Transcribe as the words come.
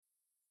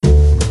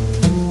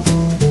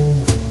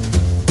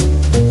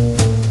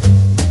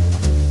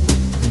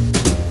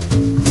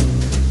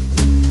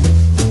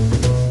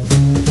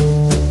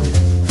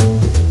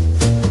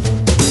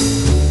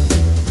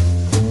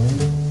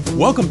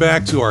Welcome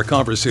back to our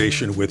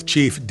conversation with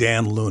Chief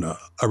Dan Luna,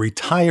 a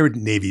retired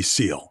Navy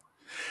SEAL.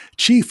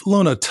 Chief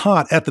Luna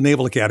taught at the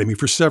Naval Academy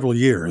for several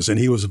years, and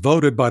he was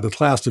voted by the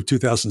class of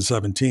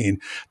 2017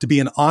 to be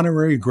an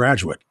honorary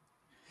graduate.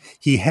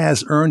 He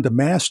has earned a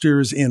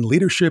master's in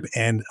leadership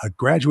and a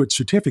graduate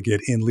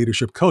certificate in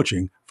leadership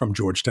coaching from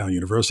Georgetown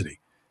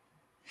University.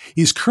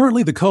 He's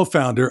currently the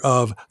co-founder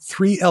of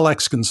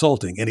 3LX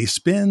Consulting, and he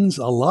spends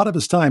a lot of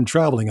his time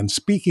traveling and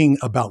speaking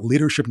about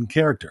leadership and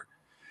character.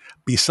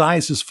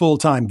 Besides his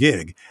full-time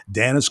gig,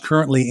 Dan is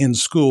currently in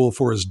school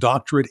for his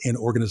doctorate in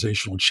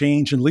organizational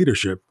change and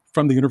leadership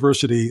from the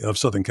University of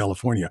Southern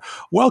California.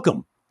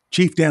 Welcome,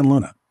 Chief Dan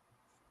Luna.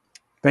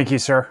 Thank you,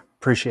 sir.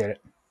 Appreciate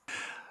it.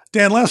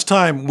 Dan, last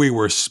time we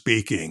were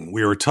speaking,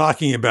 we were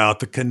talking about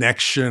the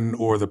connection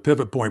or the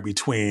pivot point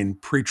between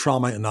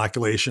pre-trauma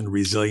inoculation,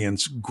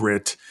 resilience,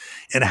 grit,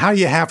 and how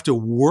you have to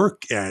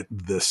work at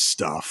this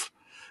stuff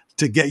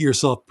to get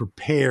yourself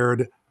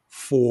prepared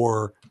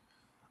for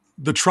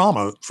the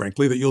trauma,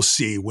 frankly, that you'll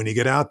see when you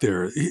get out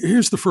there.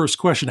 Here's the first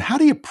question. How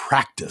do you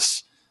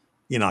practice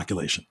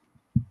inoculation?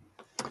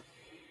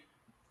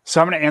 So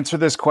I'm going to answer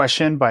this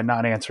question by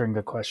not answering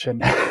the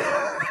question.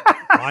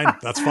 Fine.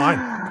 That's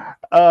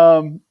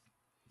fine.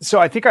 So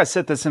I think I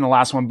said this in the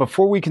last one.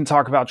 Before we can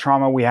talk about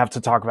trauma, we have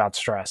to talk about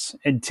stress.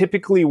 And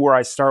typically where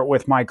I start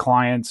with my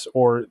clients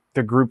or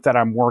the group that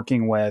I'm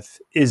working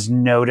with is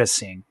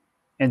noticing.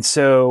 And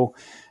so,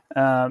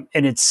 and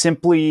it's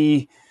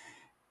simply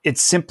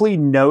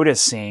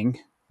noticing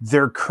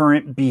their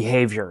current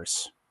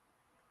behaviors.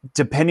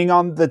 Depending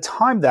on the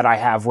time that I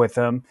have with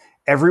them,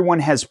 everyone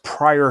has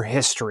prior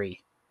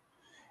history,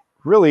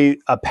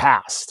 really a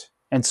past.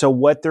 And so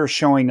what they're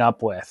showing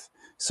up with.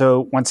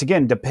 So once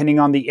again, depending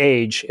on the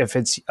age, if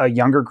it's a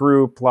younger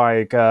group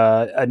like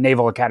a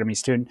Naval Academy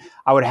student,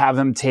 I would have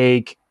them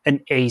take an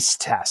ACE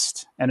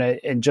test.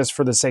 And just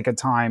for the sake of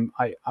time,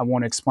 I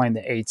won't explain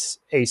the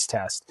ACE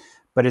test,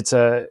 but it's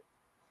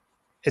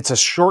a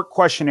short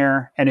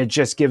questionnaire and it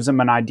just gives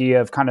them an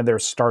idea of kind of their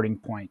starting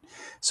point.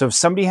 So if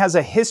somebody has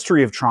a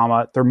history of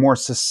trauma, they're more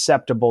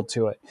susceptible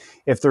to it.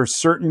 If there's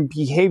certain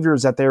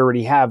behaviors that they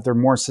already have, they're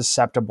more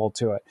susceptible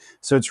to it.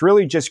 So it's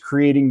really just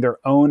creating their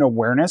own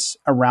awareness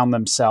around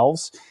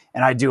themselves.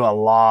 And I do a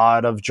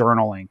lot of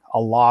journaling.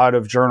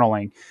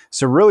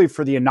 So really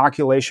for the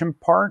inoculation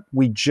part,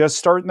 we just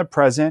start in the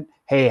present.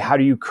 Hey, how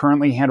do you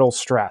currently handle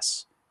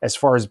stress? As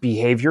far as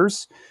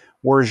behaviors,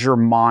 where's your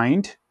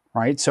mind?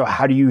 Right? So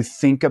how do you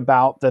think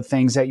about the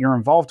things that you're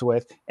involved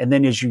with? And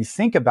then as you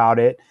think about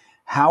it,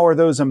 how are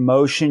those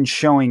emotions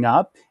showing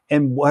up?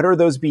 And what are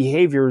those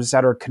behaviors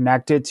that are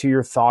connected to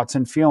your thoughts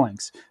and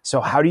feelings?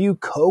 So how do you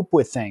cope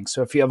with things?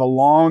 So if you have a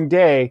long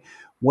day,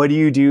 what do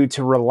you do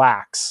to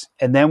relax?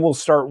 And then we'll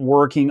start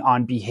working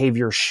on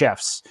behavior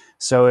shifts.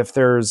 So if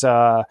there's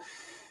that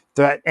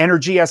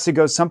energy has to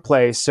go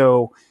someplace.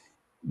 So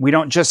we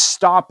don't just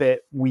stop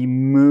it, we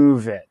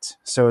move it.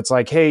 So it's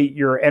like, hey,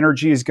 your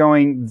energy is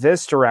going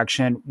this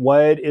direction.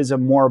 What is a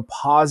more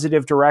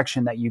positive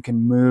direction that you can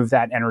move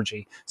that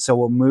energy? So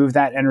we'll move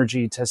that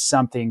energy to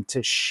something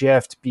to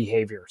shift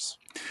behaviors.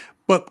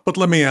 But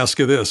let me ask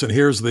you this, and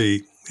here's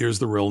the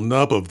real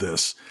nub of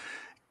this.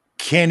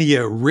 Can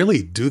you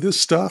really do this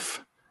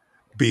stuff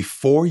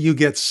before you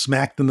get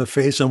smacked in the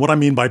face? And what I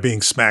mean by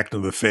being smacked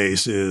in the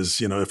face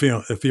is,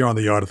 if you're on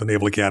the yard at the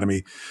Naval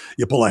Academy,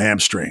 you pull a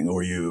hamstring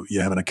or you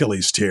have an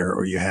Achilles tear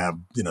or you have,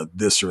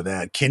 this or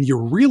that. Can you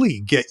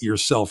really get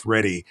yourself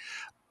ready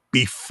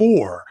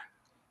before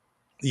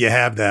you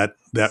have that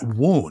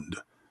wound?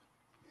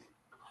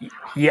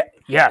 Yeah,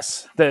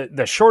 yes.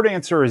 The short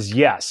answer is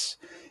yes.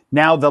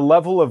 Now, the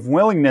level of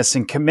willingness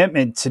and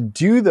commitment to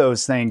do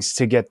those things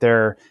to get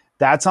there,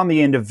 that's on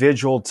the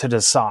individual to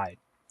decide.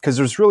 Because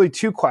there's really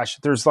two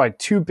questions. There's like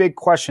two big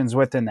questions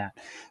within that.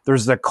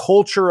 There's the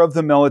culture of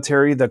the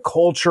military, the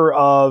culture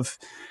of,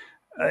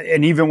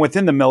 and even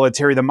within the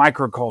military, the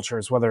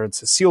microcultures, whether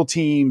it's the SEAL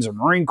teams or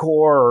Marine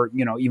Corps, or,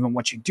 even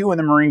what you do in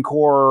the Marine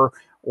Corps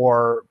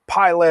or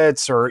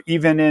pilots, or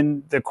even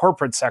in the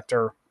corporate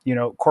sector,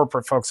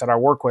 corporate folks that I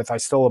work with, I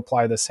still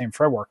apply the same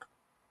framework.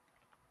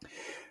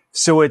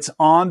 So it's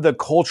on the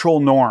cultural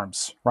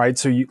norms, right?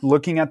 So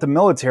looking at the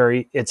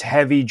military, it's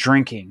heavy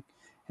drinking.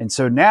 And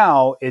so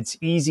now it's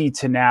easy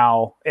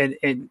to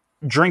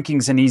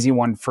drinking's an easy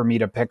one for me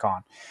to pick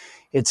on.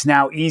 It's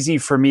now easy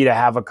for me to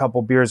have a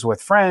couple beers with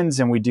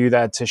friends, and we do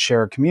that to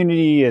share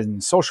community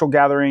and social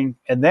gathering.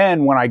 And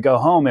then when I go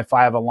home, if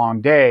I have a long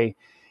day,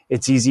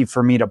 it's easy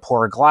for me to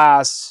pour a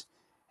glass.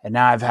 And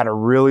now I've had a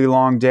really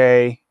long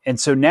day. And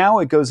so now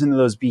it goes into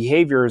those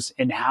behaviors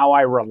and how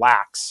I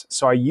relax.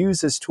 So I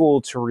use this tool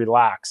to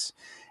relax.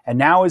 And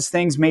now as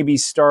things maybe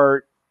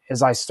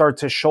as I start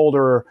to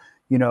shoulder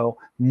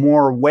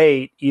more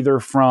weight, either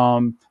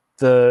from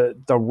the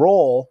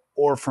role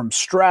or from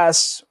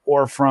stress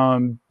or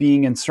from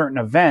being in certain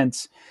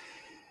events,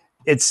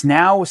 it's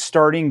now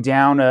starting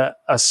down a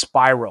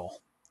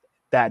spiral,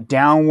 that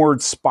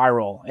downward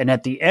spiral. And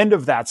at the end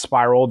of that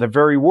spiral, the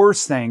very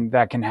worst thing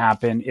that can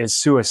happen is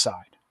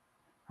suicide.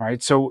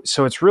 Right. So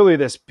it's really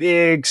this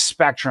big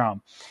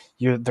spectrum.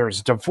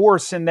 there's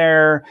divorce in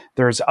there,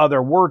 there's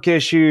other work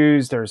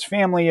issues, there's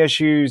family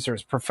issues,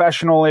 there's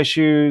professional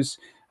issues,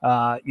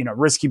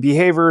 risky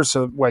behaviors.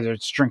 So whether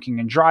it's drinking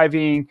and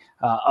driving,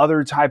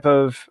 other type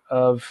of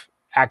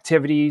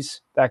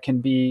activities that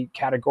can be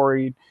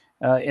categorized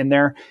in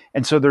there.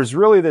 And so there's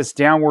really this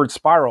downward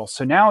spiral.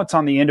 So now it's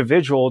on the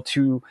individual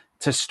to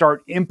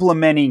start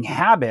implementing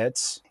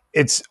habits.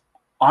 It's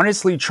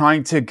honestly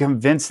trying to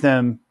convince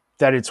them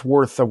that it's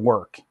worth the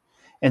work.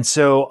 And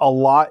so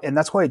and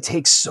that's why it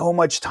takes so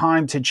much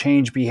time to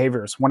change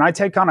behaviors. When I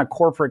take on a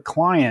corporate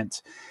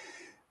client,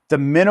 the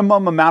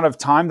minimum amount of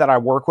time that I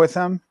work with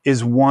them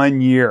is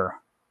 1 year.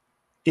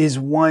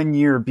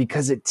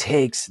 Because it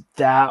takes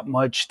that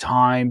much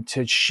time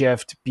to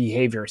shift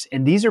behaviors.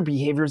 And these are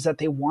behaviors that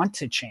they want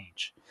to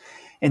change.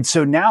 And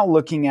so now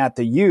looking at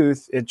the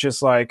youth, it's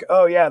just like,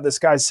 oh yeah, this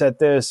guy said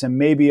this and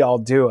maybe I'll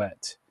do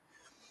it.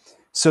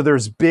 So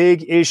there's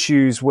big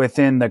issues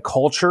within the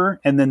culture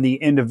and then the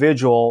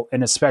individual,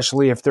 and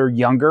especially if they're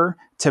younger,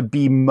 to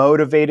be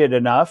motivated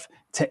enough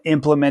to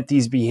implement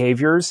these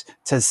behaviors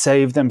to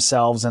save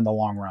themselves in the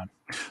long run.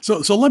 So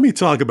let me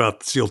talk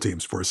about SEAL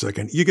teams for a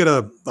second. You get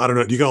I don't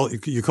know,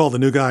 you call the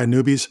new guy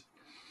newbies?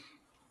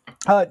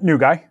 New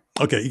guy.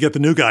 Okay, you get the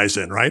new guys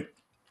in, right?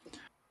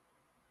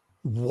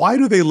 Why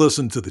do they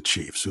listen to the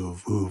chiefs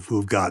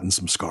who've gotten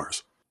some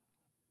scars?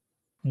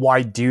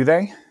 Why do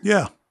they?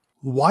 Yeah.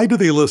 Why do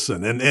they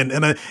listen?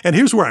 And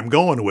here's where I'm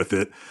going with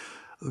it.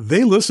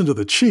 They listen to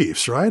the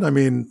chiefs, right? I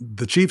mean,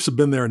 the chiefs have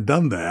been there and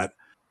done that.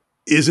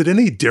 Is it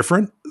any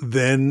different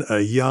than a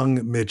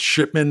young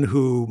midshipman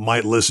who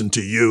might listen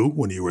to you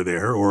when you were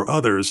there or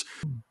others?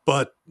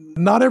 But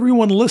not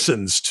everyone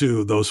listens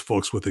to those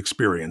folks with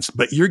experience.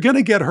 But you're going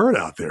to get hurt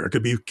out there. It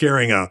could be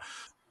carrying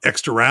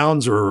extra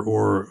rounds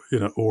or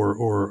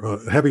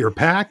a heavier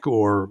pack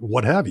or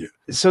what have you.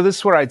 So this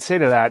is what I'd say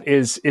to that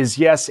is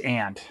yes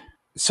and.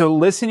 So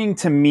listening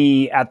to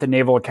me at the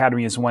Naval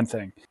Academy is one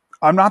thing.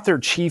 I'm not their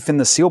chief in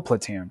the SEAL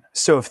platoon.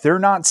 So if they're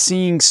not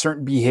seeing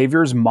certain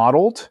behaviors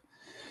modeled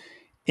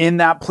in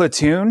that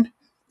platoon,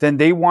 then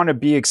they want to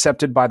be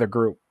accepted by the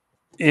group.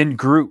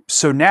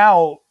 So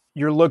now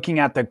you're looking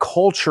at the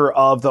culture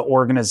of the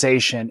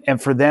organization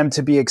and for them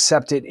to be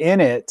accepted in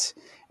it.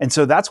 And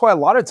so that's why a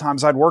lot of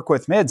times I'd work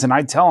with mids and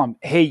I'd tell them,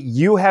 hey,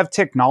 you have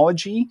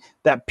technology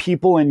that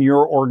people in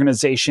your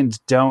organizations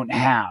don't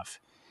have.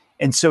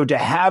 And so to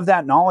have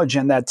that knowledge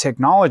and that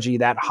technology,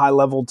 that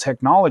high-level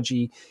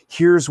technology,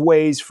 here's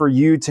ways for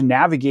you to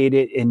navigate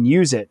it and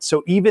use it.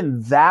 So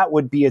even that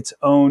would be its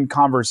own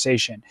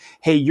conversation.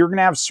 Hey, you're going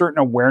to have certain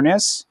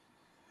awareness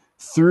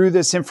through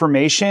this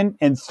information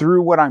and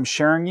through what I'm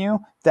sharing you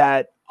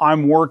that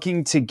I'm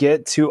working to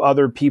get to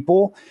other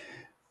people.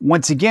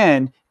 Once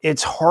again,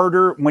 it's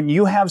harder when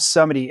you have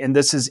somebody, and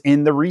this is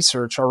in the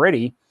research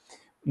already,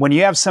 when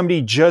you have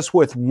somebody just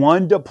with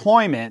one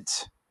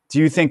deployment, do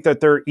you think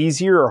that they're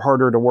easier or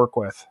harder to work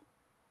with?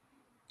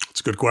 It's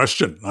a good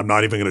question. I'm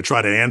not even going to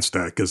try to answer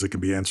that because it can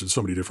be answered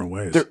so many different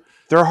ways.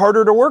 They're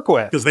harder to work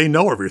with. Because they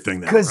know everything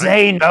now. Because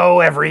they know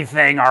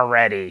everything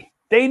already.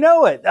 They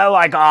know it. They're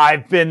like,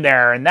 I've been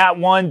there. And that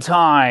one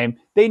time,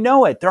 they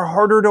know it. They're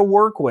harder to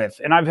work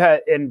with. And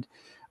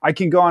I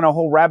can go on a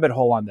whole rabbit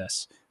hole on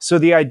this. So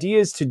the idea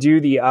is to do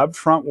the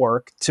upfront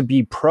work, to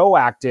be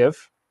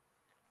proactive,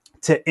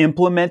 to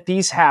implement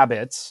these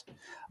habits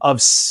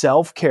of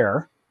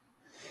self-care.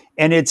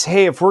 And it's,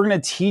 hey, if we're going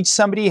to teach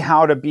somebody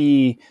how to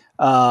be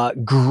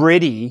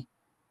gritty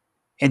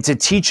and to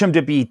teach them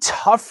to be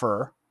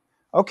tougher,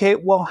 okay,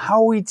 well,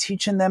 how are we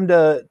teaching them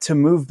to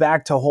move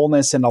back to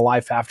wholeness and to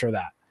life after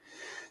that?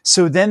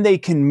 So then they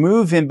can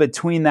move in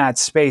between that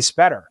space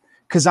better.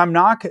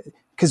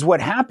 Because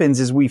what happens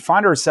is we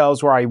find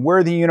ourselves where I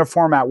wear the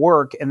uniform at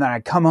work and then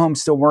I come home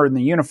still wearing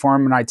the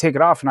uniform and I take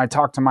it off and I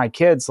talk to my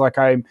kids like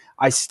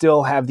I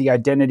still have the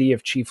identity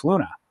of Chief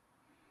Luna.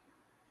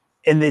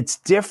 And it's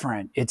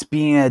different. It's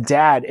being a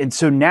dad. And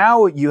so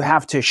now you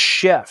have to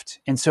shift.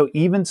 And so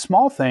even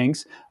small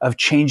things of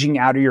changing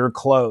out of your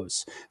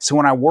clothes. So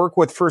when I work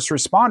with first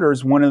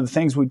responders, one of the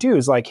things we do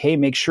is like, hey,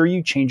 make sure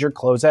you change your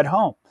clothes at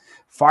home.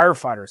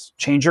 Firefighters,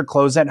 change your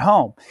clothes at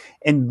home.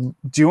 And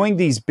doing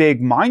these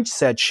big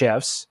mindset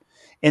shifts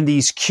and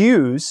these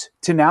cues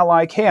to now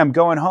like, hey, I'm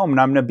going home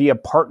and I'm going to be a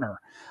partner.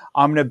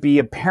 I'm going to be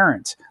a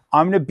parent.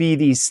 I'm going to be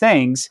these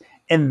things.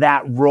 And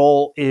that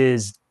role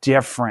is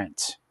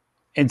different.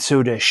 And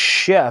so to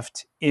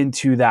shift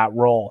into that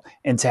role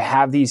and to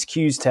have these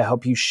cues to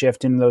help you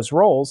shift into those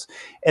roles.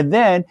 And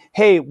then,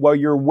 hey, while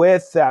you're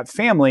with that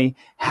family,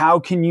 how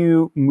can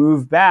you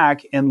move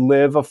back and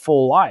live a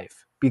full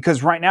life?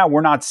 Because right now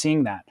we're not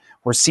seeing that.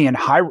 We're seeing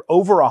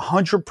over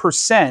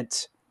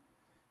 100%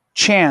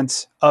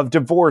 chance of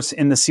divorce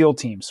in the SEAL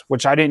teams,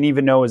 which I didn't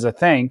even know was a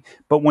thing.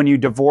 But when you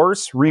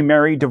divorce,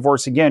 remarry,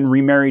 divorce again,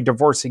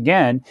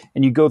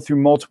 and you go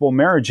through multiple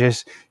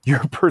marriages, your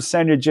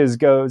percentages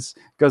goes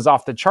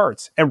off the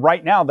charts. And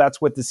right now,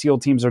 that's what the SEAL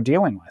teams are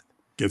dealing with.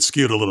 Gets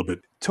skewed a little bit.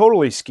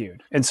 Totally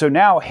skewed. And so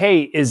now,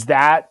 hey, is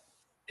that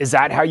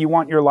how you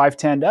want your life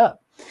to end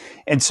up?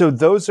 And so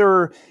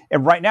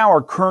and right now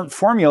our current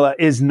formula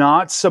is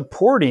not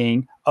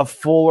supporting a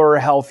fuller,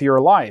 healthier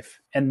life.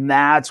 And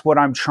that's what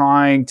I'm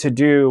trying to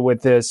do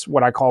with this,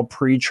 what I call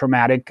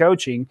pre-traumatic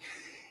coaching,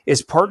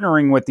 is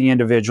partnering with the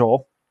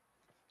individual,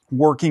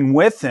 working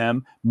with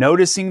them,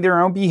 noticing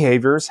their own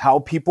behaviors. How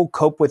people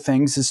cope with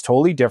things is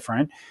totally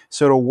different.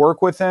 So to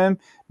work with them,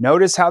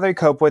 notice how they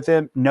cope with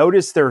them,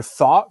 notice their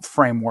thought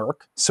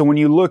framework. So when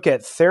you look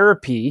at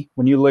therapy,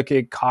 when you look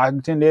at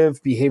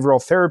cognitive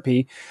behavioral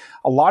therapy,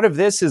 a lot of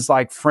this is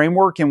like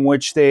framework in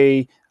which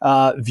they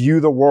view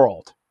the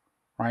world,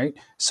 right?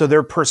 So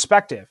their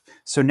perspective.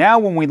 So now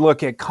when we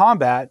look at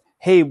combat,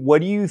 hey, what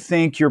do you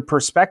think your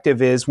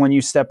perspective is when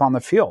you step on the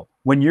field?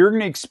 When you're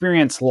going to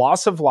experience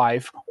loss of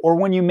life or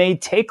when you may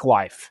take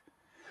life?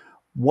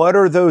 What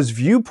are those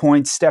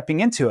viewpoints stepping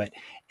into it?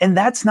 And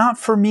that's not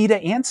for me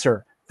to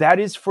answer. That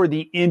is for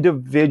the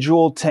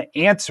individual to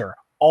answer.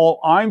 All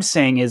I'm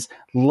saying is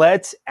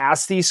let's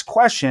ask these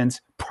questions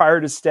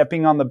prior to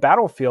stepping on the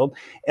battlefield,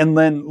 and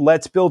then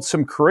let's build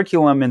some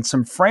curriculum and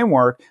some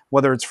framework,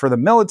 whether it's for the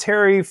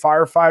military,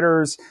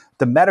 firefighters,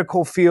 the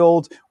medical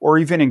field, or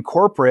even in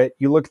corporate.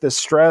 You look at the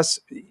stress,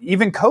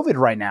 even COVID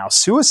right now,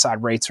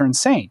 suicide rates are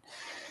insane.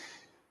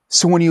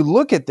 So when you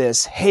look at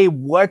this, hey,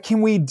 what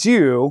can we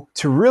do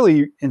to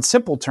really, in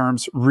simple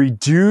terms,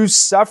 reduce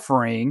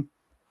suffering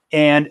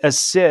and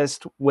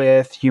assist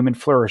with human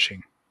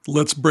flourishing?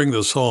 Let's bring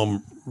this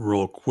home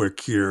real quick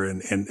here.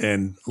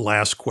 And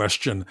last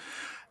question.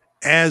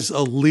 As a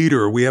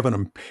leader, we have an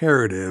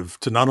imperative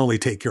to not only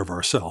take care of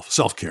ourselves,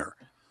 self-care,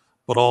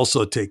 but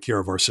also take care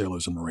of our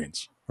sailors and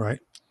Marines, right?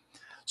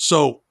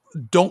 So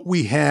don't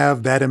we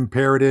have that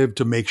imperative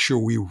to make sure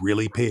we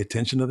really pay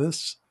attention to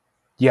this?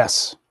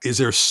 Yes. Is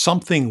there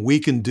something we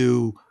can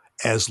do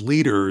as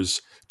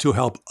leaders to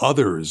help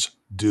others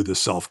do the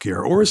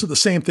self-care? Or is it the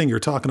same thing you're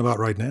talking about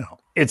right now?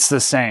 It's the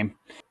same.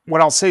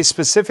 What I'll say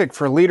specific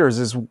for leaders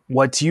is,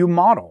 what do you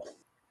model?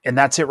 And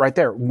that's it right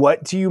there.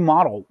 What do you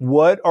model?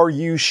 What are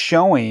you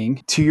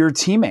showing to your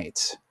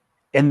teammates?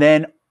 And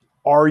then,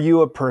 are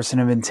you a person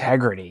of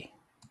integrity?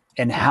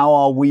 And how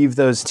I'll weave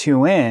those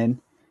two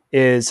in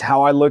is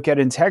how I look at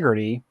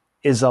integrity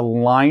is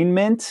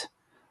alignment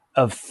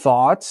of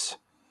thoughts,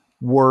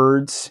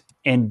 words,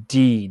 and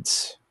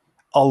deeds.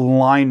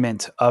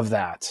 Alignment of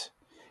that.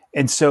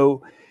 And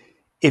so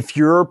if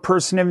you're a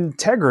person of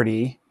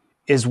integrity,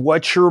 is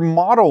what you're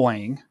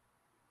modeling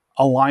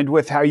aligned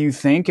with how you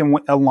think and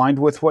aligned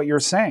with what you're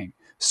saying?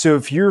 So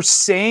if you're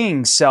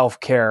saying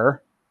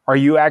self-care, are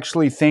you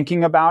actually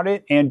thinking about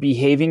it and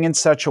behaving in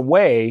such a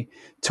way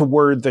to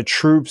where the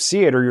troops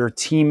see it or your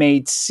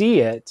teammates see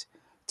it,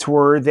 to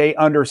where they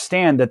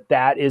understand that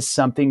that is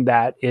something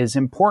that is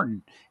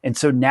important? And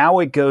so now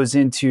it goes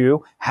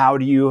into, how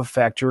do you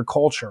affect your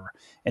culture?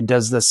 And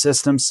does the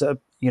system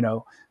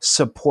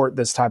support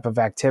this type of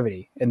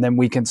activity? And then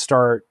we can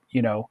start,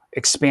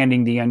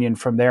 expanding the onion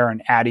from there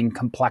and adding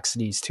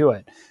complexities to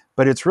it.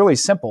 But it's really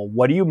simple.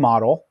 What do you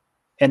model?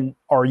 And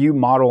are you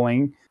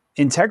modeling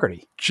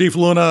integrity? Chief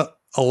Luna,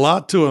 a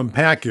lot to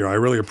unpack here. I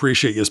really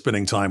appreciate you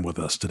spending time with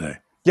us today.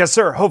 Yes,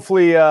 sir.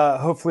 Hopefully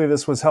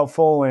this was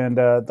helpful and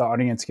the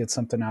audience gets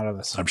something out of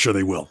this. I'm sure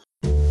they will.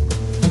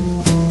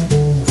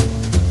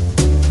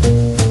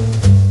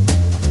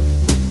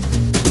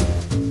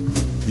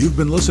 You've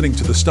been listening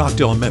to the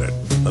Stockdale Minute,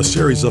 a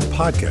series of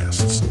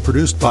podcasts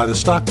produced by the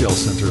Stockdale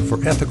Center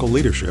for Ethical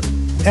Leadership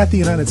at the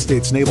United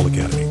States Naval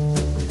Academy.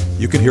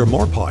 You can hear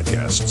more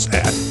podcasts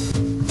at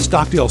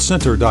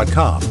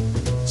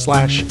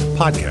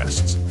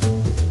stockdalecenter.com/podcasts.